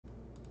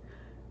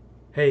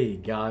Hey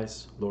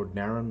guys, Lord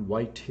Naren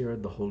White here,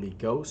 the Holy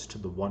Ghost,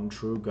 the one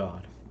true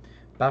God.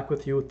 Back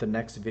with you with the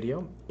next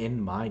video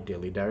in my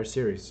Daily Diary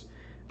series.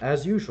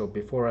 As usual,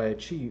 before I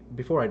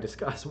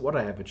discuss what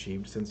I have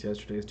achieved since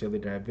yesterday's Daily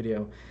Diary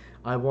video,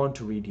 I want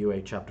to read you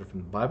a chapter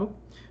from the Bible.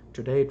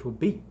 Today it will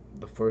be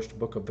the first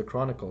book of the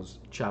Chronicles,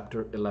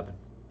 chapter 11.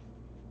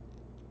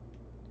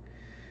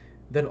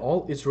 Then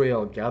all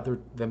Israel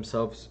gathered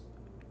themselves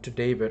to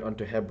David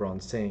unto Hebron,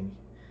 saying,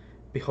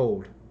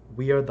 Behold,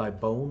 we are thy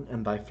bone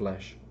and thy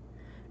flesh.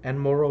 And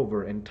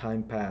moreover, in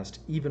time past,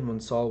 even when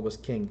Saul was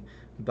king,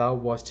 thou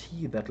wast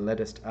he that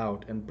leddest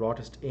out and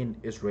broughtest in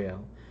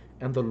Israel.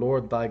 And the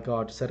Lord thy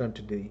God said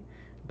unto thee,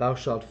 Thou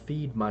shalt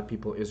feed my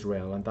people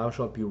Israel, and thou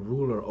shalt be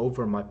ruler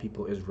over my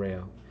people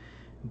Israel.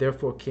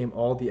 Therefore came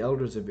all the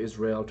elders of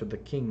Israel to the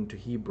king to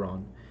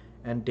Hebron,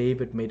 and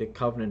David made a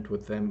covenant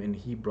with them in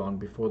Hebron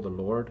before the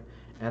Lord,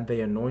 and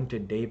they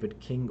anointed David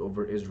king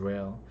over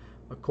Israel,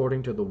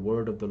 according to the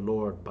word of the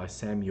Lord by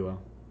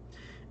Samuel.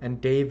 And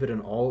David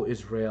and all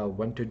Israel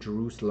went to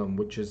Jerusalem,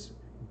 which is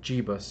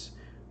Jebus,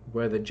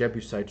 where the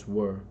Jebusites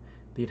were,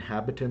 the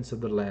inhabitants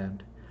of the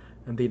land.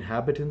 And the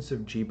inhabitants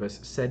of Jebus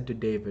said to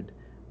David,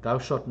 Thou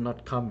shalt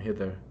not come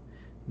hither.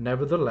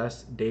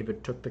 Nevertheless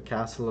David took the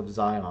castle of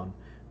Zion,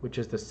 which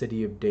is the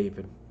city of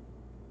David.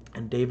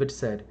 And David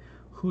said,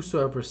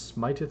 Whosoever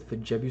smiteth the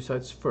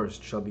Jebusites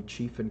first shall be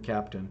chief and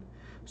captain.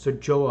 So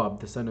Joab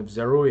the son of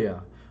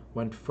Zeruiah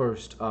went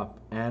first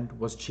up, and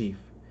was chief.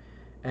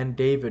 And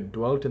David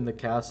dwelt in the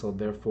castle,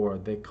 therefore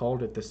they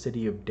called it the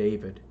city of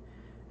David.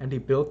 And he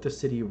built the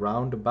city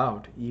round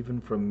about,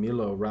 even from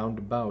Millo round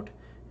about,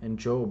 and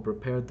Joab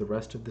repaired the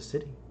rest of the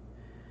city.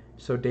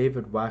 So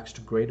David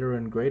waxed greater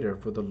and greater,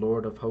 for the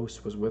Lord of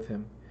hosts was with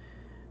him.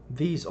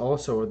 These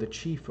also are the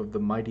chief of the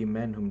mighty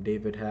men whom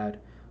David had,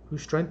 who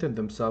strengthened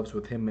themselves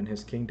with him in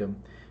his kingdom,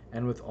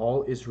 and with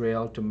all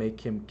Israel to make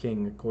him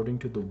king, according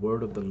to the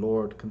word of the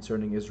Lord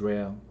concerning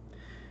Israel.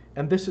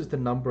 And this is the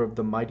number of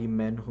the mighty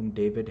men whom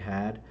David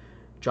had: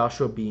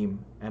 Jashobeam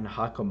and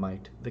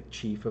Hacomite, the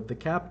chief of the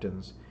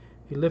captains.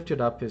 He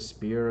lifted up his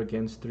spear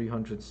against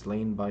 300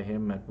 slain by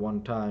him at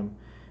one time.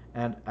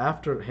 And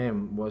after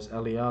him was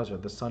Eleazar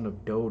the son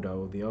of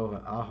Dodo the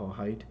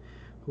Ahohite,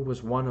 who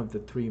was one of the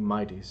three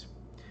mighties.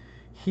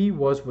 He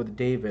was with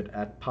David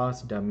at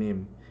Pas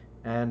Damim,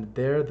 and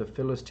there the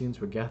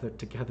Philistines were gathered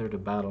together to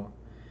battle,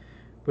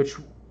 which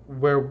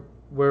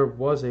where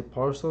was a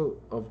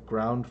parcel of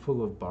ground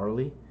full of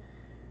barley.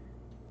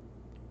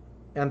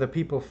 And the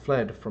people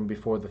fled from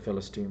before the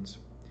Philistines.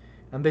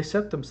 And they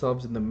set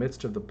themselves in the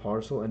midst of the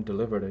parcel, and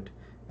delivered it,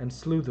 and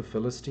slew the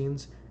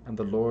Philistines, and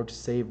the Lord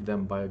saved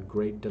them by a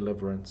great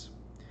deliverance.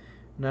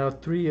 Now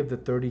 3 of the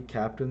 30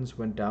 captains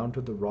went down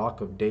to the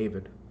rock of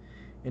David,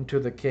 into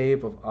the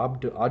cave of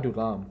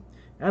Adullam,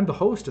 and the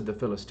host of the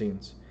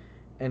Philistines,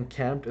 and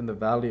camped in the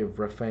valley of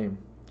Rephaim.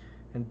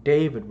 And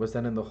David was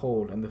then in the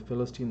hold, and the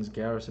Philistines'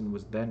 garrison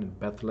was then in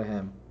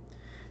Bethlehem.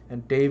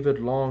 And David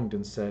longed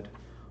and said,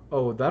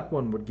 Oh, that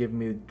one would give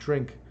me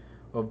drink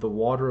of the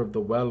water of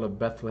the well of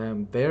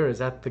Bethlehem, there is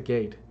at the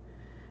gate.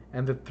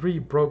 And the 3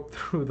 broke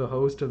through the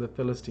host of the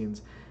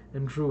Philistines,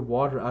 and drew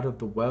water out of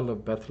the well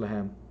of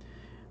Bethlehem,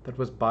 that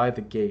was by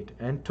the gate,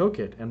 and took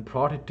it, and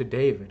brought it to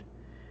David.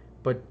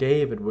 But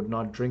David would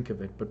not drink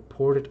of it, but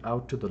poured it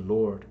out to the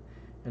Lord,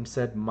 and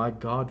said, My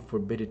God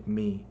forbid it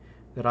me,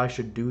 that I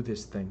should do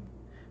this thing.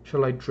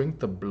 Shall I drink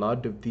the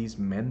blood of these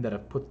men that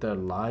have put their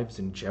lives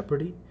in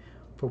jeopardy?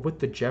 For with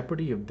the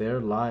jeopardy of their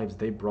lives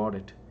they brought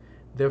it.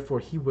 Therefore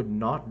he would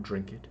not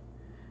drink it.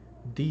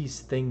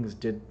 These things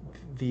did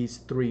these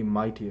 3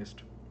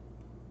 mightiest.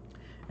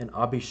 And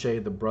Abishai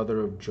the brother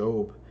of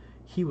Joab,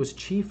 he was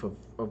chief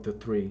of the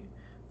 3,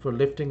 for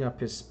lifting up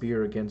his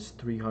spear against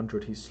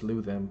 300 he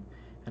slew them,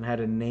 and had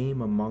a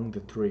name among the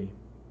 3.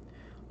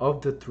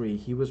 Of the 3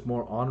 he was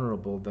more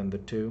honorable than the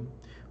 2,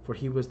 for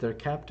he was their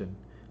captain,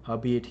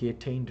 howbeit he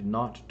attained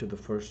not to the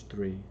first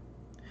 3.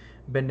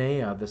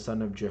 Benaiah the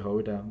son of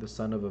Jehoiada, the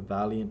son of a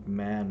valiant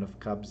man of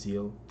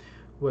Kabzeel,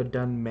 who had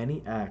done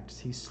many acts,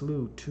 he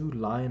slew 2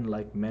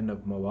 lion-like men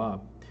of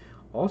Moab.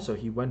 Also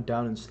he went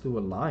down and slew a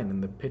lion in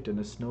the pit in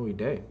a snowy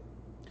day.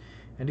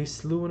 And he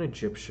slew an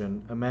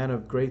Egyptian, a man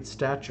of great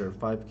stature,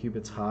 5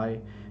 cubits high,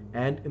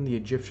 and in the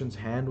Egyptian's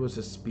hand was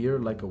a spear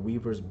like a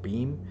weaver's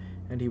beam,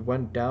 and he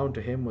went down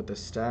to him with a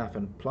staff,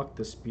 and plucked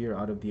the spear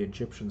out of the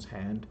Egyptian's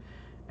hand,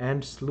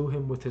 and slew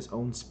him with his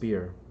own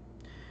spear.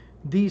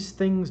 These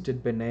things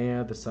did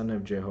Benaiah the son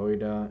of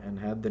Jehoiada, and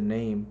had the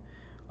name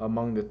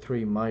among the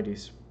 3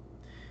 mighties.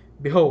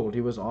 Behold,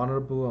 he was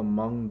honorable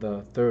among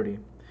the 30,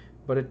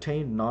 but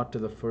attained not to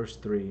the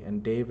first 3,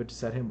 and David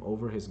set him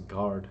over his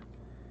guard.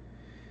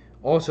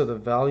 Also the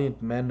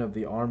valiant men of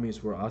the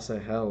armies were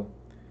Asahel,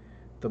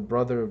 the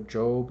brother of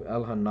Joab,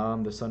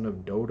 Elhanan the son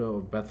of Dodo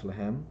of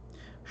Bethlehem,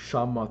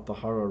 Shammath the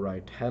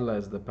Hararite,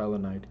 Helez the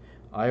Pelonite,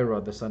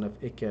 Ira the son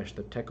of Ikesh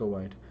the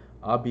Tekoite,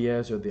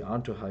 Abiezer the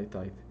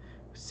Antohithite,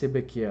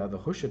 Sibekiah the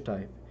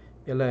Hushathite,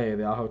 Ilai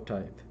the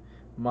Ahotite,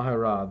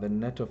 Maharah the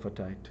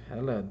Netophathite,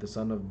 Heled the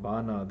son of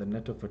Bana the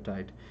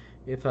Netophathite,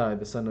 Ithai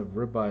the son of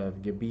Ribai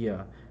of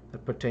Gibeah,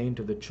 that pertain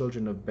to the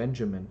children of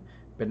Benjamin,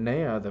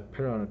 Benaiah the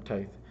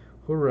Pironite,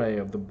 Hurai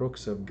of the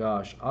brooks of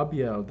Gash,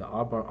 Abiel the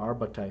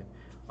Arbatite,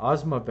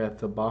 Asmaveth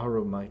the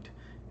Baharumite,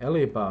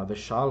 Eliabah the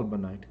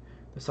Shalbanite,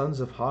 the sons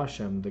of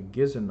Hashem the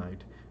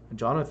Gizonite,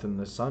 Jonathan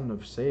the son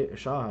of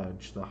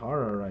Shahaj the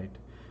Hararite,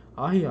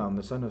 Ahiam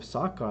the son of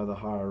Sakar the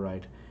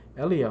Hararite,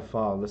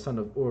 Eliaphal the son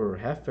of Ur,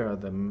 Hefer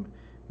the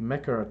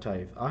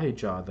Mecharatite,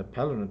 Ahijah the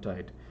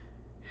Pelonitite,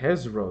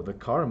 Hezro the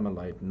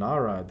Carmelite,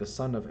 Nara the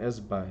son of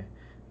Ezbai,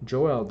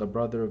 Joel the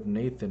brother of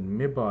Nathan,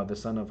 Mibah the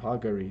son of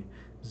Hagari,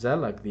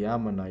 Zelek the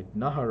Ammonite,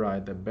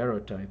 Naharai the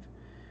Berothite,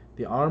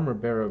 the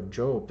armor-bearer of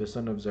Job the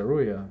son of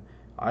Zeruiah,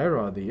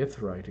 Ira the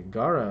Ithrite,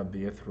 Gareb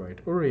the Ithrite,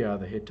 Uriah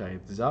the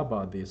Hittite,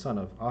 Zabad the son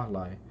of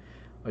Ahlai,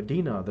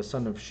 Adinah the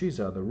son of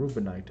Shiza the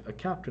Reubenite, a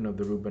captain of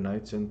the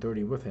Reubenites, and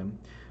 30 with him,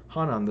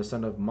 Hanan the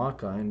son of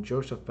Makkah, and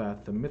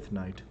Joshaphat the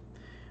Mithnite,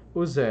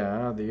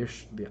 Uzziah the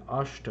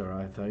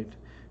Ashtarithite,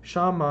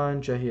 Shammah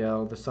and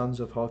Jehiel the sons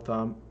of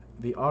Hotham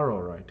the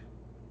Arorite,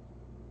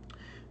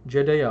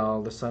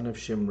 Jediel the son of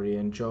Shimri,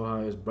 and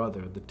Joha his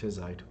brother the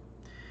Tizite,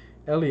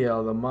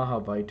 Eliel the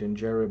Mahavite, and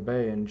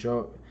Jerubbaal and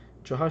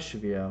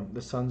Jehoshaphat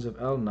the sons of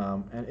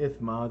Elnam, and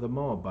Ithmah the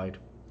Moabite,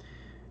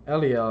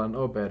 Eliel and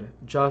Obed,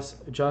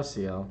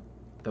 Jasiel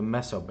the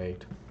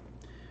Mesobate.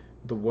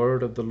 The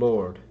word of the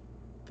Lord.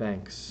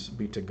 Thanks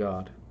be to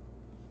God.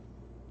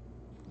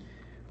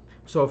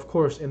 So, of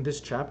course, in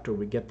this chapter,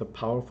 we get the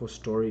powerful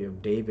story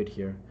of David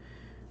here,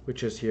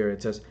 which is here.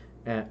 It says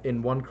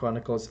in 1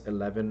 Chronicles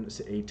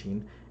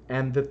 11:18,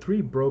 and the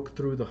three broke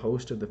through the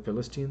host of the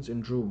Philistines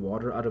and drew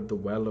water out of the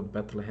well of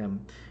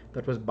Bethlehem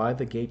that was by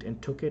the gate,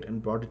 and took it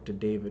and brought it to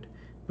David.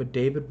 But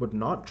David would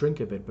not drink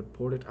of it, but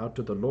poured it out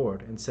to the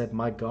Lord, and said,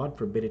 My God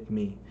forbid it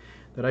me,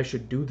 that I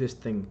should do this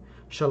thing.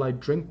 Shall I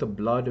drink the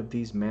blood of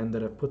these men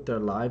that have put their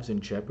lives in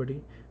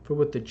jeopardy? For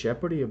with the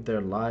jeopardy of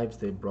their lives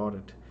they brought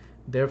it.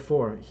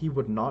 Therefore he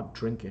would not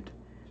drink it.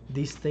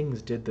 These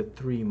things did the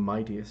three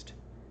mightiest.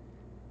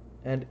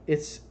 And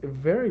it's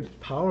very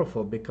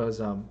powerful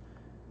because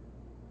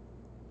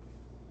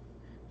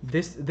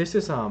this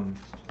is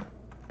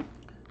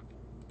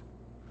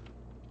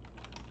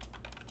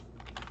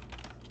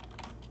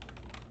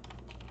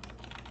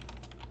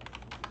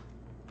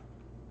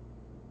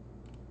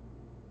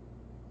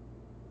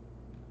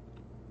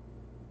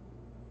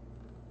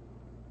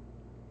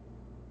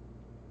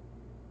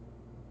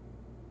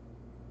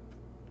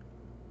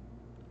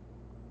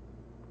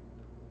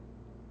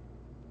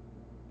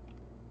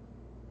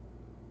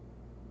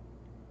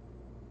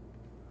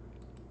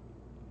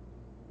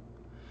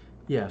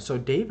yeah, so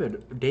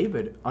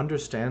David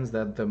understands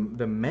that the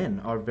men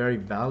are very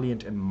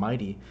valiant and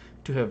mighty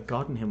to have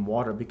gotten him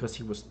water because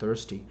he was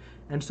thirsty.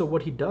 And so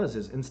what he does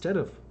is, instead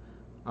of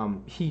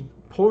he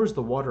pours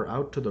the water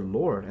out to the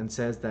Lord and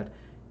says that,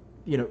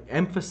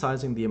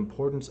 emphasizing the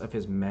importance of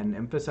his men,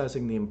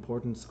 emphasizing the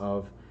importance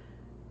of,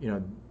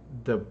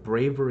 the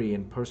bravery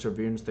and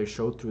perseverance they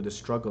showed through the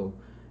struggle,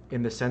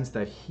 in the sense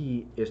that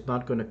he is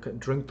not going to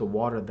drink the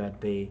water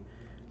that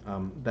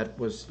that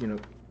was,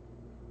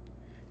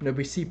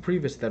 we see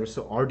previous that was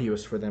so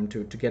arduous for them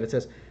to get. It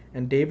says,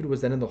 and David was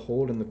then in the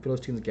hold, and the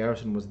Philistines'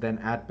 garrison was then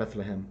at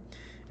Bethlehem.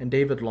 And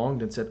David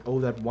longed and said, Oh,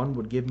 that one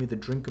would give me the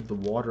drink of the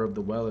water of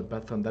the well at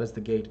Bethlehem, that is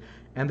the gate.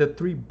 And the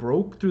three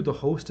broke through the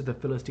host of the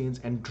Philistines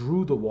and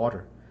drew the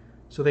water.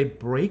 So they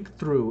break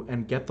through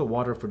and get the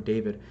water for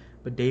David.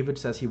 But David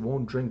says he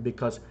won't drink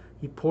because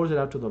he pours it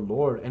out to the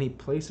Lord, and he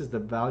places the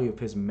value of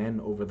his men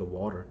over the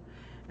water.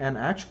 And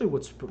actually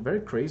what's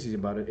very crazy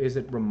about it is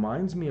it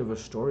reminds me of a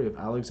story of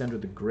Alexander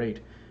the Great,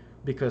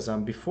 because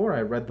before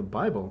I read the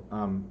Bible,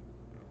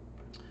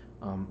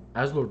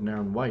 as Lord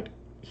Naren White,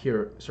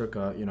 here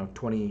circa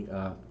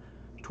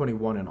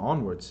 2021 and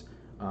onwards,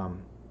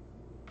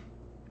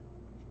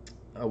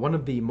 one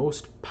of the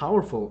most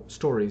powerful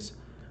stories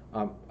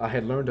I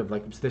had learned of,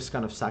 like, this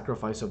kind of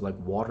sacrifice of like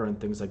water and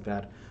things like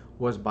that,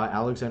 was by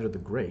Alexander the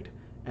Great.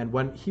 And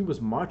when he was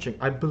marching,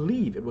 I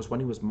believe it was when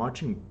he was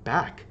marching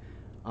back,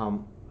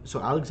 so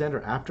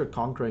Alexander, after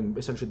conquering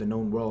essentially the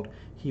known world,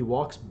 he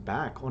walks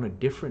back on a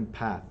different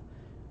path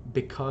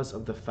because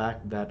of the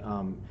fact that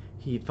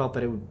he felt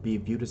that it would be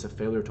viewed as a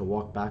failure to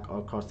walk back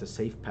across the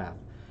safe path.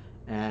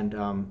 And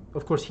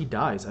of course he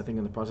dies, I think,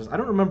 in the process. I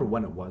don't remember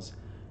when it was.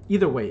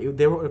 Either way,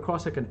 they were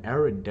across like an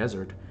arid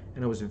desert,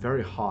 and it was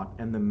very hot,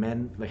 and the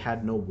men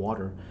had no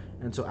water.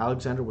 And so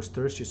Alexander was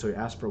thirsty, so he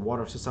asked for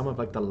water. So some of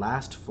like the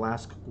last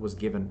flask was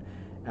given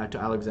to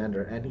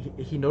Alexander, and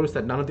he noticed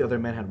that none of the other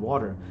men had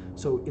water.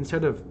 So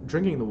instead of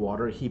drinking the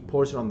water, he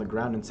pours it on the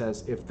ground and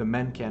says, if the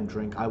men can't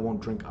drink, I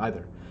won't drink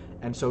either.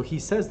 And so he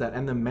says that,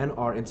 and the men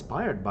are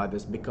inspired by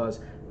this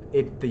because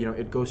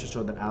it goes to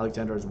show that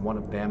Alexander is one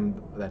of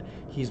them, that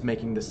he's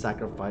making this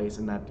sacrifice,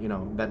 and that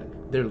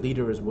that their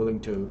leader is willing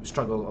to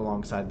struggle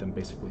alongside them,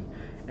 basically.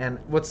 And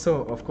what's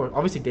so, of course,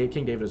 obviously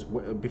King David is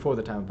before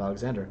the time of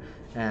Alexander,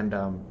 and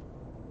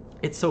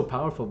it's so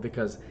powerful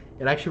because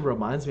it actually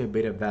reminds me a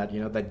bit of that,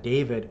 that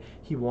David,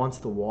 he wants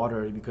the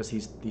water because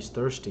he's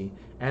thirsty,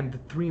 and the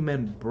three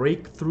men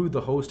break through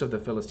the host of the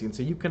Philistines.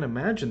 So you can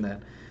imagine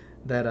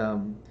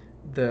that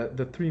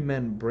the three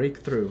men break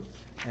through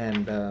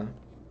and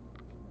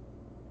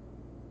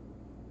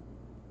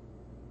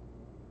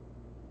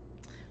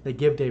they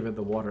give David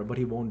the water, but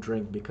he won't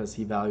drink because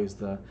he values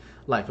the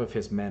life of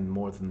his men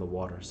more than the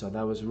water. So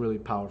that was a really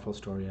powerful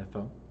story, I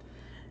felt.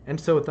 And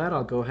so with that,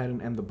 I'll go ahead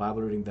and end the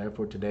Bible reading there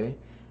for today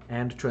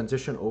and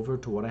transition over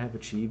to what I have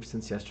achieved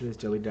since yesterday's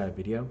Daily Dive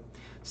video.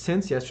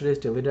 Since yesterday's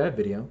Daily Dive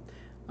video,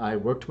 I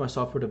worked my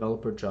software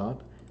developer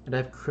job and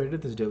I've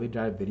created this Daily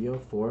Dive video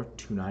for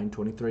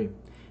 2923.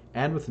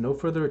 And with no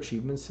further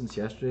achievements since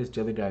yesterday's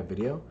Daily Dive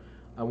video,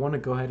 I want to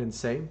go ahead and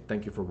say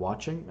thank you for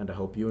watching and I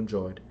hope you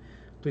enjoyed.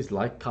 Please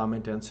like,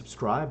 comment, and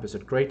subscribe as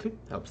it greatly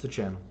helps the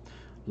channel.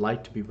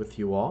 Light to be with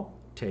you all.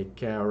 Take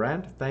care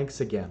and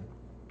thanks again.